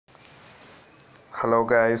Hello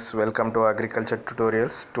guys, welcome to agriculture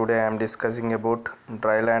tutorials. Today I am discussing about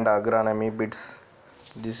Dryland Agronomy bits.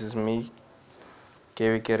 This is me,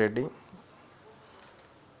 KVK Reddy.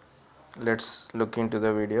 Let's look into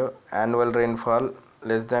the video. Annual rainfall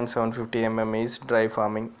less than 750 mm is dry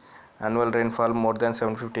farming. Annual rainfall more than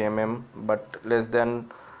 750 mm but less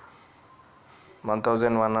than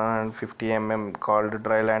 1150 mm called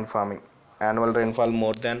dryland farming. Annual rainfall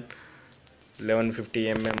more than 1150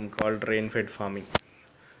 mm called rain-fed farming.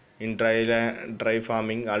 In dry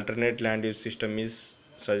farming, alternate land use system is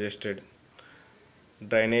suggested.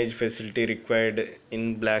 Drainage facility required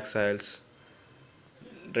in black soils.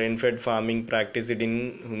 Rain-fed farming practiced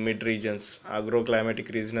in humid regions. Agro-climatic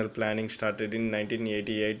regional planning started in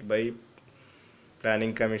 1988 by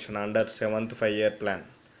Planning Commission under 7th 5-year plan.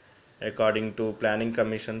 According to Planning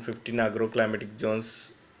Commission, 15 agro-climatic zones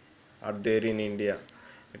are there in India.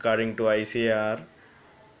 According to ICAR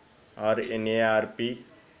or NET,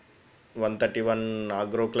 131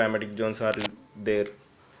 agro-climatic zones are there.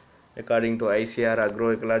 According to ICR,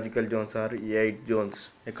 agroecological zones are 8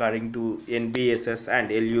 zones. According to NBSS and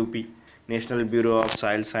LUP, National Bureau of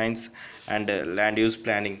Soil Science and Land Use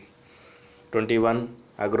Planning, 21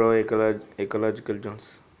 agroecological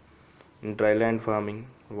zones. In dryland farming,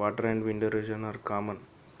 water and wind erosion are common.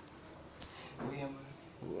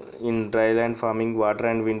 In dryland farming, water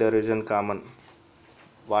and wind erosion common.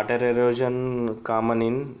 Water erosion common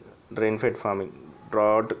in rain-fed farming.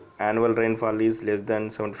 Drought annual rainfall is less than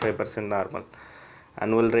 75% normal.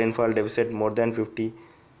 Annual rainfall deficit more than 50%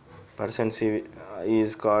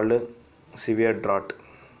 is called severe drought.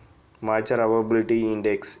 Moisture availability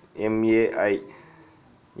index MAI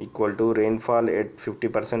equal to rainfall at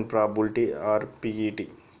 50% probability or PET.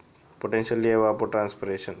 Potentially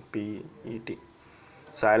evapotranspiration PET.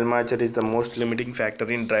 Soil moisture is the most limiting factor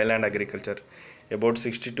in dryland agriculture. About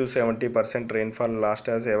 60 to 70% rainfall lost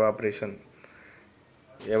as evaporation.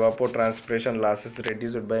 Evapotranspiration losses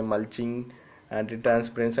reduced by mulching,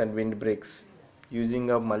 anti-transparent and windbreaks. Using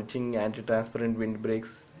of mulching, anti-transparent windbreaks,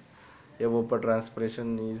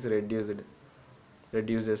 evapotranspiration is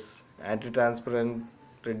reduces. Anti-transparent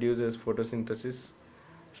reduces photosynthesis.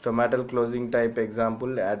 Stomatal closing type example: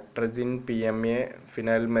 atrazine, PMA,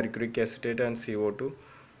 phenyl mercuric acetate and CO2,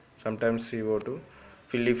 sometimes CO2.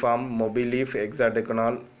 Filiform, mobileaf,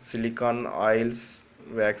 hexadecanol, silicon oils,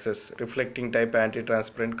 waxes. Reflecting type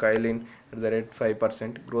anti-transparent, kaolin at the rate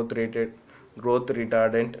 5%. Growth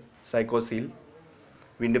retardant, psychosil.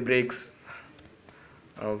 Windbreaks,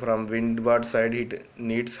 from windward side it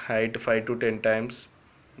needs height 5 to 10 times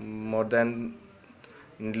more than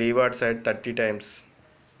in leeward side 30 times.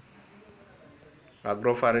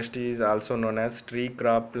 Agroforestry is also known as tree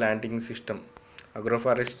crop planting system.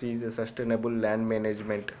 Agroforestry is a sustainable land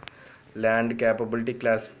management. Land capability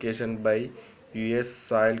classification by US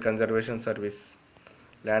Soil Conservation Service.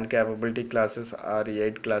 Land capability classes are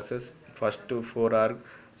 8 classes. First to 4 are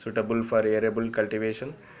suitable for arable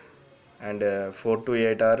cultivation and 4 to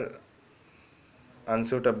 8 are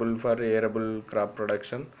unsuitable for arable crop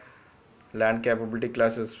production. Land capability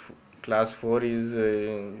classes, class 4 is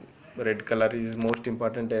red color is most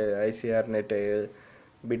important ICAR NET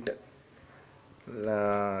bit.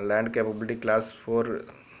 Land capability class 4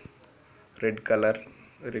 red color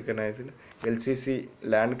recognized. LCC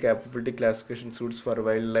land capability classification suits for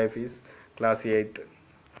wildlife is class 8.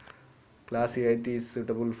 Class 8 is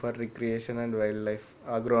suitable for recreation and wildlife.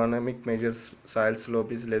 Agronomic measures soil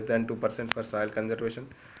slope is less than 2% for soil conservation.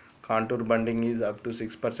 Contour bunding is up to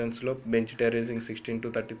 6% slope. Bench terracing 16 to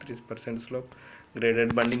 33% slope.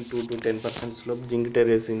 Graded bunding 2 to 10% slope. Zinc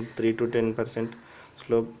terracing 3 to 10%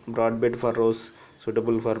 slope. Broadbed furrows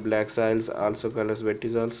suitable for black soils, also called as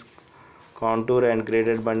vertisols. Contour and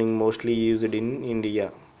graded bunding mostly used in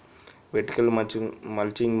India. Vertical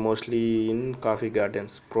mulching mostly in coffee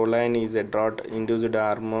gardens. Proline is a drought-induced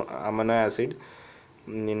amino acid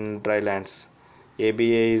in drylands. ABA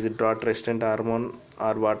is drought-resistant hormone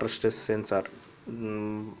or water stress sensor.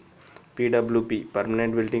 PWP,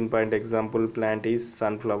 permanent wilting point example plant is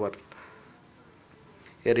sunflower.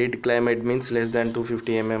 Arid climate means less than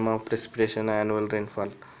 250 mm of precipitation annual rainfall.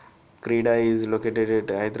 Crida is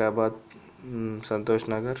located at Hyderabad, Santosh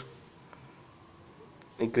Nagar.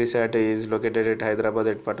 ICAR is located at Hyderabad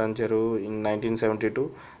at Patancheru in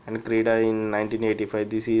 1972 and Crida in 1985.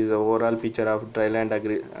 This is the overall picture of dryland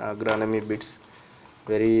agronomy bits.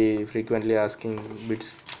 Very frequently asking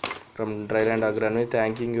bits from dryland agronomy.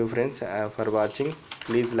 Thanking you friends for watching.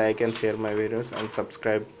 Please like and share my videos and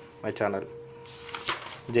subscribe my channel.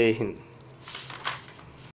 Jai Hind.